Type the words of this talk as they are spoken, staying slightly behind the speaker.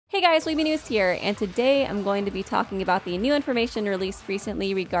Hey guys, Weeby News here, and today I'm going to be talking about the new information released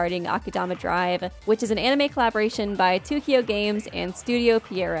recently regarding Akudama Drive, which is an anime collaboration by Tokyo Games and Studio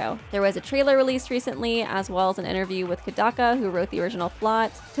Pierrot. There was a trailer released recently, as well as an interview with Kodaka, who wrote the original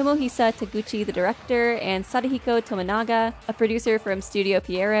plot, Tomohisa Taguchi, the director, and Sadahiko Tominaga, a producer from Studio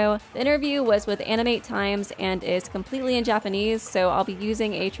Pierrot. The interview was with Animate Times and is completely in Japanese, so I'll be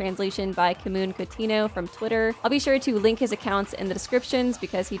using a translation by ComunCoutinho from Twitter. I'll be sure to link his accounts in the descriptions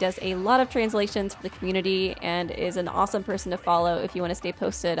because he does a lot of translations for the community and is an awesome person to follow if you want to stay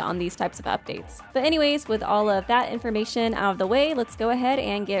posted on these types of updates. But anyways, with all of that information out of the way, let's go ahead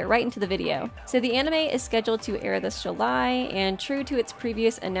and get right into the video. So the anime is scheduled to air this July, and true to its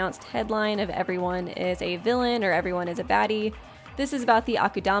previous announced headline of everyone is a villain or everyone is a baddie, this is about the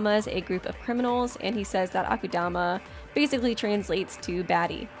Akudamas, a group of criminals, and he says that Akudama basically translates to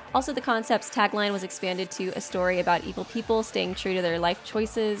baddie. Also, the concept's tagline was expanded to a story about evil people staying true to their life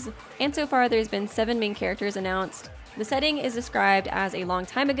choices, and so far there's been 7 main characters announced. The setting is described as a long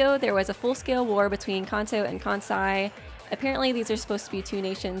time ago there was a full-scale war between Kanto and Kansai. Apparently these are supposed to be 2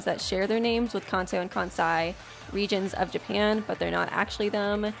 nations that share their names with Kanto and Kansai, regions of Japan, but they're not actually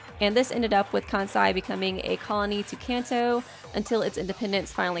them. And this ended up with Kansai becoming a colony to Kanto until its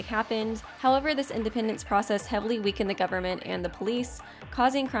independence finally happened. However, this independence process heavily weakened the government and the police,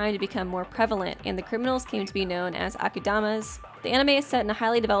 causing crime to become more prevalent, and the criminals came to be known as Akudamas. The anime is set in a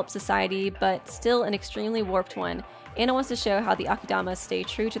highly developed society, but still an extremely warped one, and it wants to show how the Akudamas stay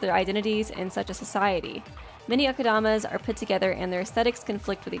true to their identities in such a society. Many Akudamas are put together and their aesthetics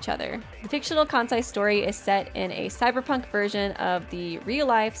conflict with each other. The fictional Kansai story is set in a cyberpunk version of the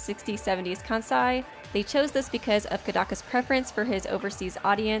real-life 60s-70s Kansai. They chose this because of Kodaka's preference for his overseas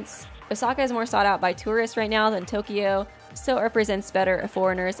audience. Osaka is more sought out by tourists right now than Tokyo, so it represents better a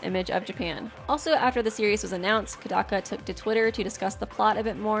foreigner's image of Japan. Also, after the series was announced, Kodaka took to Twitter to discuss the plot a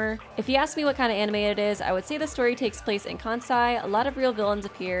bit more. If you ask me what kind of anime it is, I would say the story takes place in Kansai. A lot of real villains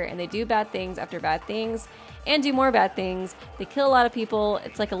appear and they do bad things after bad things, and do more bad things. They kill a lot of people.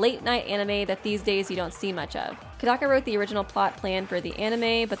 It's like a late night anime that these days you don't see much of. Kodaka wrote the original plot plan for the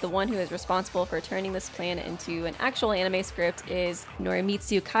anime, but the one who is responsible for turning this plan into an actual anime script is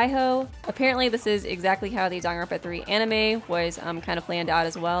Norimitsu Kaiho. Apparently this is exactly how the Danganronpa 3 anime was kind of planned out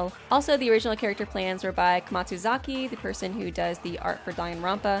as well. Also, the original character plans were by Komatsuzaki, the person who does the art for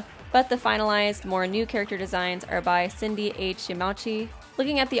Danganronpa, but the finalized, more new character designs are by Cindy H. Gematsu.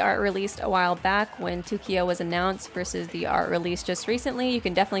 Looking at the art released a while back when Tokyo was announced versus the art released just recently, you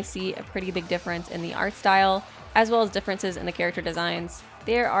can definitely see a pretty big difference in the art style, as well as differences in the character designs.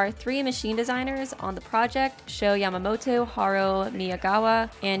 There are 3 machine designers on the project: Sho Yamamoto, Haro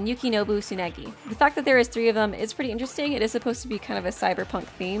Miyagawa, and Yukinobu Tsunagi. The fact that there is 3 of them is pretty interesting. It is supposed to be kind of a cyberpunk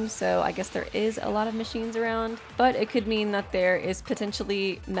theme, so I guess there is a lot of machines around, but it could mean that there is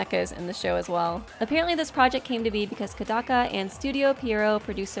potentially mechas in the show as well. Apparently this project came to be because Kodaka and Studio Pierrot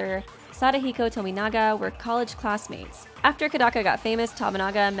producer Sadahiko Tominaga were college classmates. After Kodaka got famous,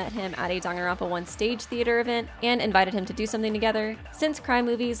 Tominaga met him at a Danganronpa 1 stage theater event and invited him to do something together. Since crime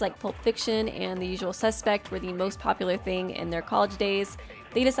movies like Pulp Fiction and The Usual Suspect were the most popular thing in their college days,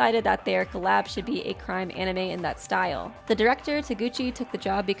 they decided that their collab should be a crime anime in that style. The director, Taguchi, took the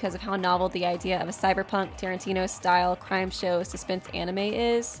job because of how novel the idea of a cyberpunk Tarantino-style crime show suspense anime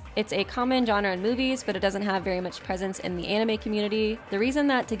is. It's a common genre in movies, but it doesn't have very much presence in the anime community. The reason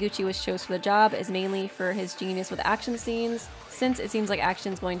that Taguchi was chosen for the job is mainly for his genius with action scenes, since it seems like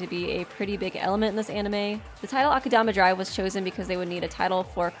action is going to be a pretty big element in this anime. The title Akudama Drive was chosen because they would need a title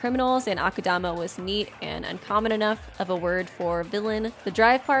for criminals, and Akudama was neat and uncommon enough of a word for villain. The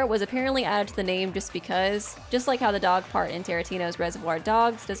drive part was apparently added to the name just because, just like how the dog part in Tarantino's Reservoir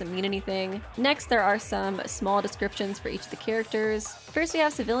Dogs doesn't mean anything. Next, there are some small descriptions for each of the characters. First, we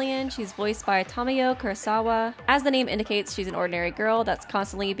have Civilian. She's voiced by Tamayo Kurosawa. As the name indicates, she's an ordinary girl that's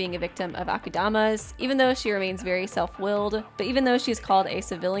constantly being a victim of Akudamas, even though she remains very self-willed. But even though she's called a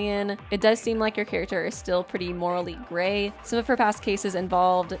civilian, it does seem like her character is still pretty morally gray. Some of her past cases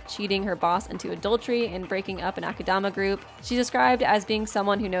involved cheating her boss into adultery and breaking up an Akudama group. She's described as being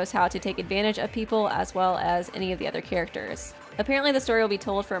someone who knows how to take advantage of people as well as any of the other characters. Apparently the story will be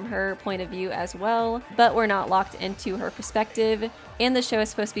told from her point of view as well, but we're not locked into her perspective, and the show is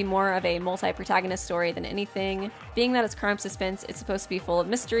supposed to be more of a multi-protagonist story than anything. Being that it's crime suspense, it's supposed to be full of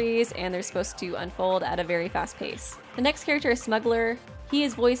mysteries, and they're supposed to unfold at a very fast pace. The next character is Smuggler. He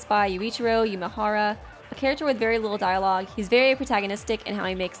is voiced by Yuichiro Yumehara, a character with very little dialogue. He's very protagonistic in how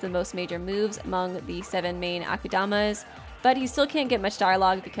he makes the most major moves among the 7 main Akudamas, but he still can't get much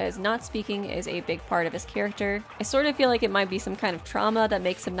dialogue because not speaking is a big part of his character. I sort of feel like it might be some kind of trauma that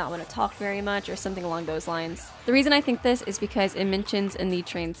makes him not want to talk very much or something along those lines. The reason I think this is because it mentions in the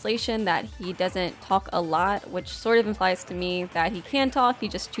translation that he doesn't talk a lot, which sort of implies to me that he can talk, he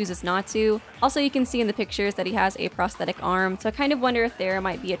just chooses not to. Also, you can see in the pictures that he has a prosthetic arm, so I kind of wonder if there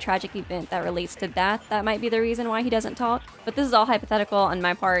might be a tragic event that relates to that might be the reason why he doesn't talk. But this is all hypothetical on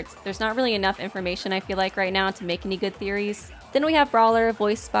my part. There's not really enough information, I feel like, right now to make any good theories. Then we have Brawler,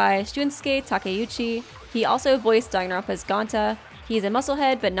 voiced by Shunsuke Takeuchi. He also voiced Danganronpa's Ganta. He's a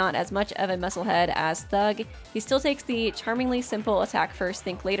musclehead, but not as much of a musclehead as Thug. He still takes the charmingly simple attack first,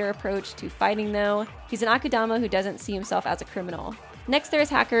 think later approach to fighting though. He's an Akudama who doesn't see himself as a criminal. Next there's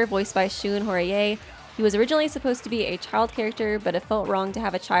Hacker, voiced by Shun Horie. He was originally supposed to be a child character, but it felt wrong to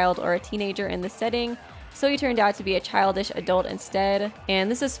have a child or a teenager in this setting, so he turned out to be a childish adult instead, and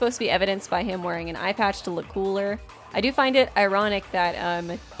this is supposed to be evidenced by him wearing an eye patch to look cooler. I do find it ironic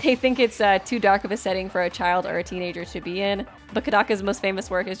that they think it's too dark of a setting for a child or a teenager to be in, but Kodaka's most famous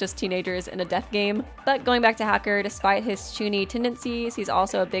work is just teenagers in a death game. But going back to Hacker, despite his chuuni tendencies, he's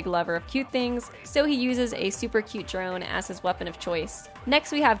also a big lover of cute things, so he uses a super cute drone as his weapon of choice.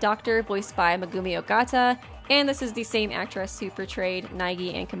 Next we have Doctor, voiced by Megumi Ogata, and this is the same actress who portrayed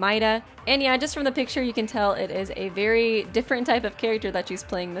Naegi and Kamaida. And yeah, just from the picture you can tell it is a very different type of character that she's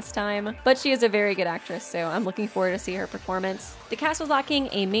playing this time, but she is a very good actress, so I'm looking forward to see her performance. The cast was lacking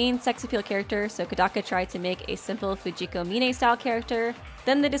a main sex appeal character, so Kodaka tried to make a simple Fujiko Mine style character.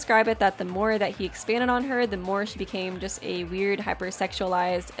 Then they describe it that the more that he expanded on her, the more she became just a weird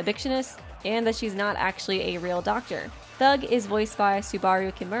hypersexualized evictionist, and that she's not actually a real doctor. Thug is voiced by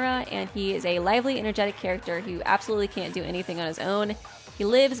Subaru Kimura, and he is a lively, energetic character who absolutely can't do anything on his own. He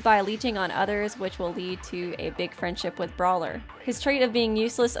lives by leeching on others, which will lead to a big friendship with Brawler. His trait of being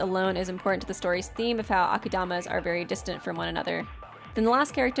useless alone is important to the story's theme of how Akudamas are very distant from one another. Then the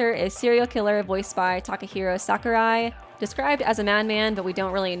last character is Serial Killer, voiced by Takahiro Sakurai, described as a madman, but we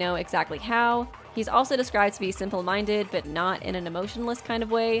don't really know exactly how. He's also described to be simple-minded, but not in an emotionless kind of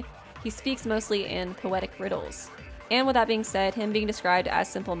way. He speaks mostly in poetic riddles. And with that being said, him being described as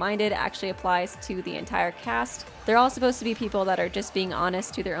simple-minded actually applies to the entire cast. They're all supposed to be people that are just being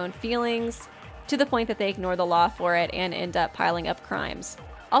honest to their own feelings, to the point that they ignore the law for it and end up piling up crimes.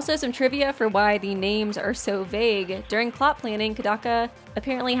 Also, some trivia for why the names are so vague. During plot planning, Kodaka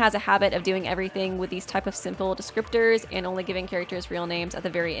apparently has a habit of doing everything with these type of simple descriptors and only giving characters real names at the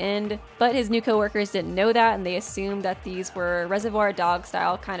very end. But his new coworkers didn't know that, and they assumed that these were Reservoir Dog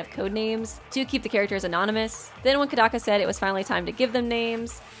style kind of code names to keep the characters anonymous. Then when Kodaka said it was finally time to give them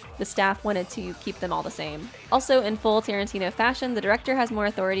names, the staff wanted to keep them all the same. Also, in full Tarantino fashion, the director has more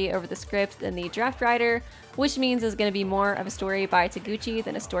authority over the script than the draft writer, which means it's going to be more of a story by Taguchi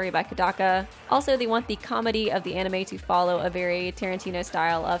than a story by Kodaka. Also, they want the comedy of the anime to follow a very Tarantino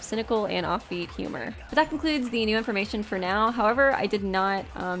style of cynical and offbeat humor. But that concludes the new information for now. However, I did not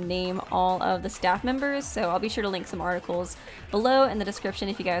name all of the staff members, so I'll be sure to link some articles below in the description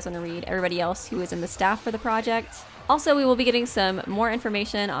if you guys want to read everybody else who is in the staff for the project. Also, we will be getting some more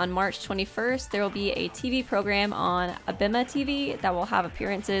information on March 21st. There will be a TV program on Abema TV that will have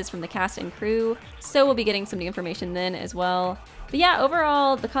appearances from the cast and crew, so we'll be getting some new information then as well. But yeah,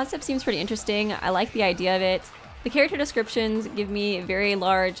 overall, the concept seems pretty interesting. I like the idea of it. The character descriptions give me very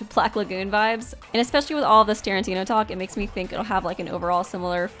large Black Lagoon vibes, and especially with all of this Tarantino talk, it makes me think it'll have like an overall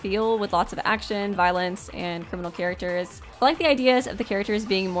similar feel with lots of action, violence, and criminal characters. I like the ideas of the characters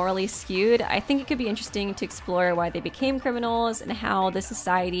being morally skewed. I think it could be interesting to explore why they became criminals and how the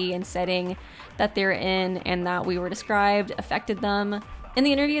society and setting that they're in and that we were described affected them. In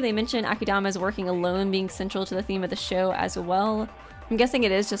the interview, they mentioned Akudama's working alone being central to the theme of the show as well. I'm guessing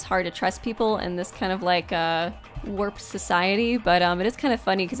it is just hard to trust people in this kind of like warped society, but it is kind of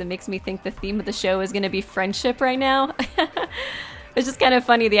funny because it makes me think the theme of the show is going to be friendship right now. It's just kind of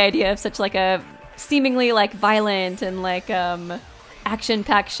funny, the idea of such like a seemingly like violent and like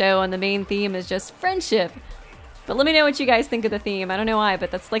action-packed show, and the main theme is just friendship. But let me know what you guys think of the theme. I don't know why,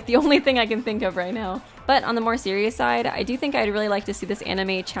 but that's like the only thing I can think of right now. But on the more serious side, I do think I'd really like to see this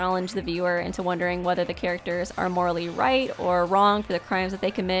anime challenge the viewer into wondering whether the characters are morally right or wrong for the crimes that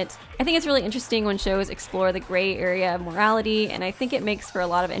they commit. I think it's really interesting when shows explore the gray area of morality, and I think it makes for a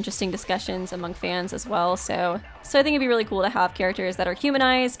lot of interesting discussions among fans as well. So I think it'd be really cool to have characters that are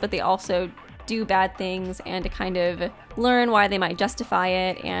humanized, but they also do bad things, and to kind of learn why they might justify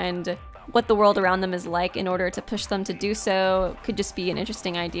it and what the world around them is like in order to push them to do so could just be an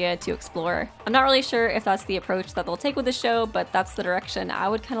interesting idea to explore. I'm not really sure if that's the approach that they'll take with the show, but that's the direction I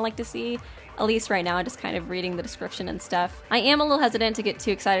would kind of like to see, at least right now, just kind of reading the description and stuff. I am a little hesitant to get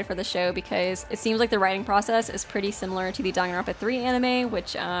too excited for the show because it seems like the writing process is pretty similar to the Danganronpa 3 anime,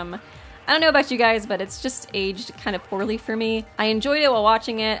 which I I don't know about you guys, but it's just aged kind of poorly for me. I enjoyed it while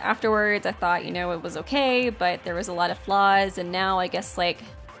watching it. Afterwards, I thought, you know, it was okay, but there was a lot of flaws, and now I guess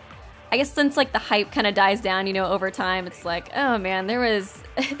since like the hype kind of dies down, you know, over time, it's like, oh man,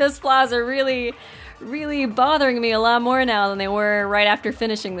 those flaws are really, really bothering me a lot more now than they were right after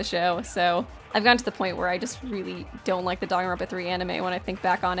finishing the show. So I've gotten to the point where I just really don't like the Danganronpa 3 anime when I think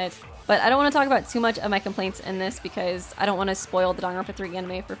back on it. But I don't want to talk about too much of my complaints in this because I don't want to spoil the Danganronpa 3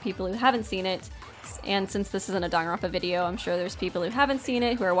 anime for people who haven't seen it. And since this isn't a Danganronpa video, I'm sure there's people who haven't seen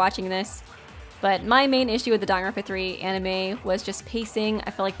it who are watching this. But my main issue with the Danganronpa 3 anime was just pacing.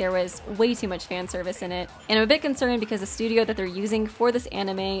 I felt like there was way too much fan service in it. And I'm a bit concerned because the studio that they're using for this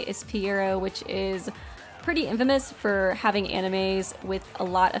anime is PERJURY, which is pretty infamous for having animes with a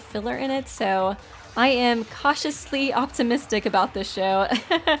lot of filler in it. So I am cautiously optimistic about this show,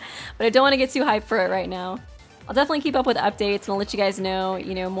 but I don't want to get too hyped for it right now. I'll definitely keep up with updates and I'll let you guys know,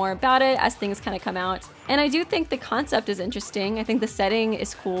 more about it as things kind of come out. And I do think the concept is interesting. I think the setting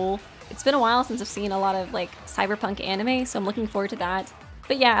is cool. It's been a while since I've seen a lot of like cyberpunk anime, so I'm looking forward to that.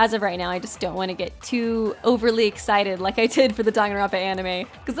 But yeah, as of right now, I just don't want to get too overly excited like I did for the Danganronpa anime,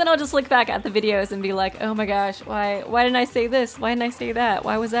 because then I'll just look back at the videos and be like, oh my gosh, why didn't I say this? Why didn't I say that?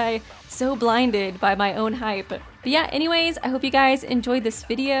 Why was I so blinded by my own hype? But yeah, anyways, I hope you guys enjoyed this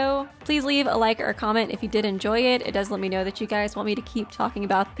video. Please leave a like or a comment if you did enjoy it. It does let me know that you guys want me to keep talking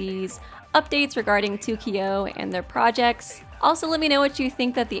about these updates regarding 2Kyo and their projects. Also, let me know what you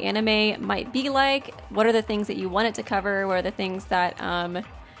think that the anime might be like. What are the things that you want it to cover? What are the things that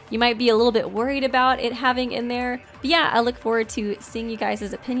you might be a little bit worried about it having in there? But yeah, I look forward to seeing you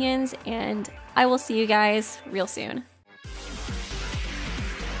guys' opinions, and I will see you guys real soon.